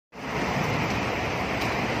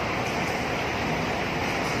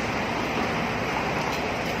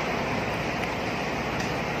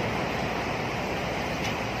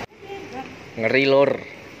Ngeri lur.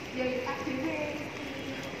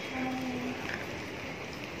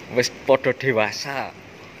 Wis padha dewasa.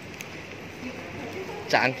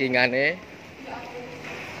 Cangkingane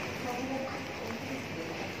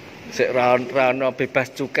sik rono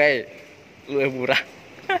bebas cukai luwih murah.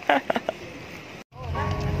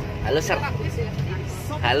 Halo Ser.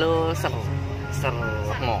 Halo Ser.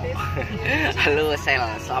 Sermo. Halo Sel,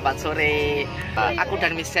 selamat sore. Aku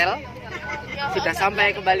dan Michelle sudah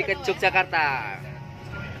sampai kembali ke Yogyakarta.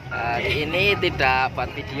 Hari ini tidak buat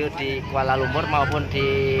video di Kuala Lumpur maupun di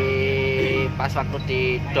pas waktu di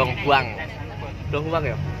Dongbuang. Dongbuang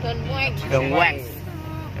ya? Dongbuang.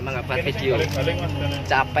 Emang nggak buat video.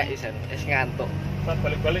 Capek isen, es ngantuk.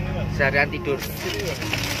 Seharian tidur.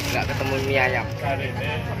 Nggak ketemu mie ayam.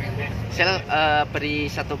 Sel beri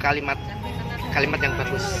satu kalimat yang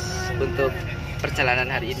bagus untuk perjalanan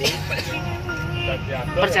hari ini.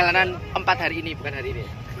 Perjalanan 4 hari ini, bukan hari ini.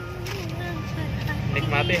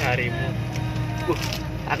 Nikmati harimu.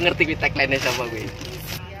 Aku ngerti gue tagline-nya siapa gue.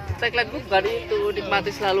 Tagline gue bukan itu, nikmati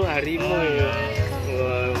selalu harimu.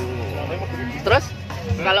 Terus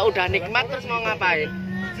kalau udah nikmat terus mau ngapain?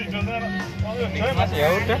 Nikmat ya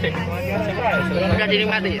udah dinikmati aja. Udah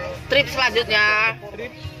dinikmati. Trip selanjutnya.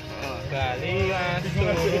 Trip Bali langsung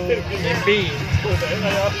mimpi.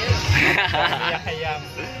 Ayam.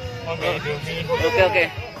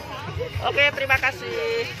 Oke, terima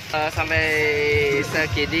kasih. Sampai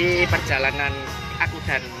segini perjalanan aku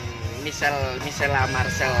dan Michelle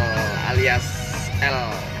Marcel alias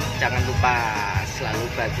L. Jangan lupa selalu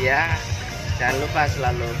bahagia, jangan lupa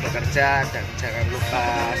selalu bekerja, dan jangan lupa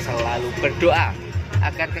selalu berdoa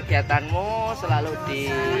agar kegiatanmu selalu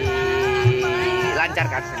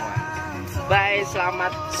dilancarkan semua. Bye,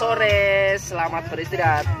 selamat sore, selamat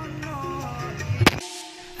beristirahat.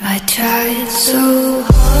 I tried so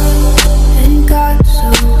hard.